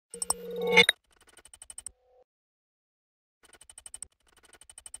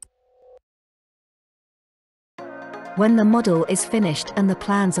When the model is finished and the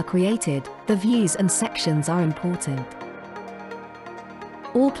plans are created, the views and sections are important.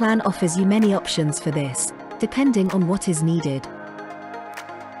 Allplan offers you many options for this, depending on what is needed.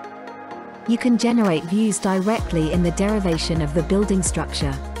 You can generate views directly in the derivation of the building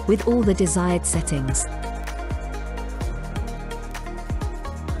structure, with all the desired settings.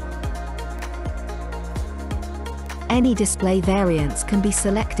 Any display variants can be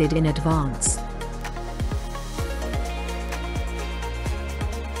selected in advance.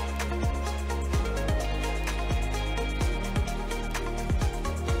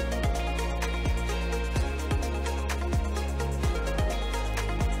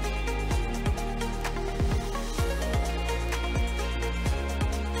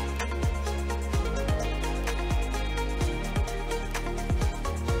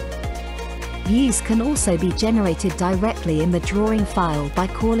 Views can also be generated directly in the drawing file by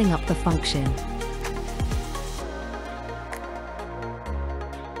calling up the function.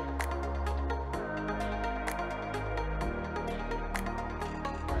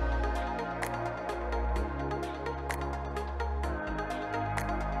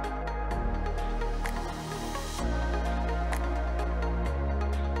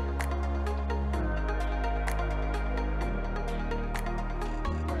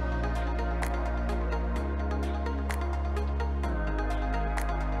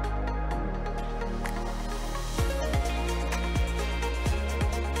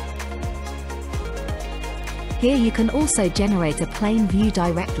 Here you can also generate a plain view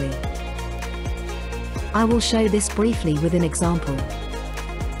directly. I will show this briefly with an example.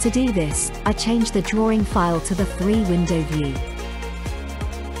 To do this, I change the drawing file to the 3-window view.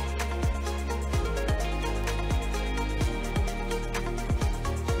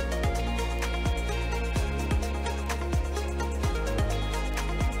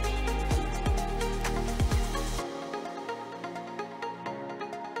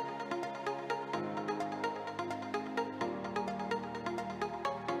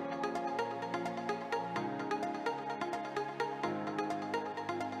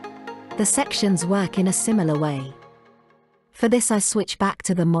 The sections work in a similar way. For this I switch back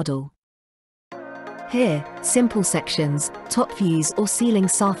to the model. Here, simple sections, top views or ceiling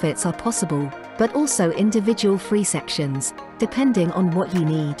soffits are possible, but also individual free sections, depending on what you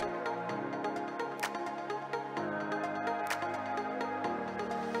need.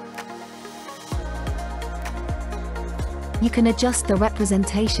 You can adjust the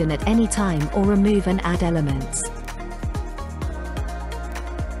representation at any time or remove and add elements.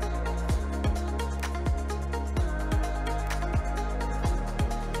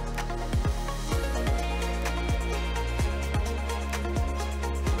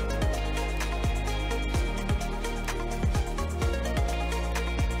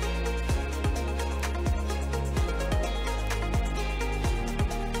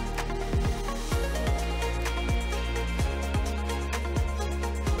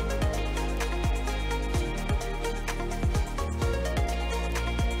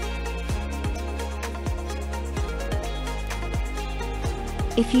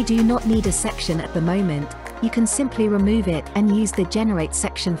 If you do not need a section at the moment, you can simply remove it and use the Generate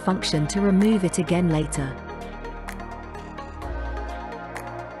Section function to remove it again later.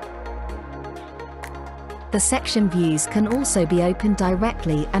 The section views can also be opened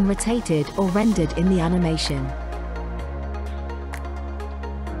directly and rotated or rendered in the animation.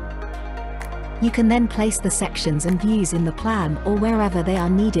 You can then place the sections and views in the plan or wherever they are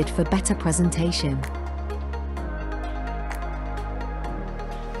needed for better presentation.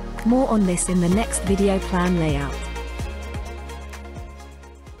 More on this in the next video: plan layout.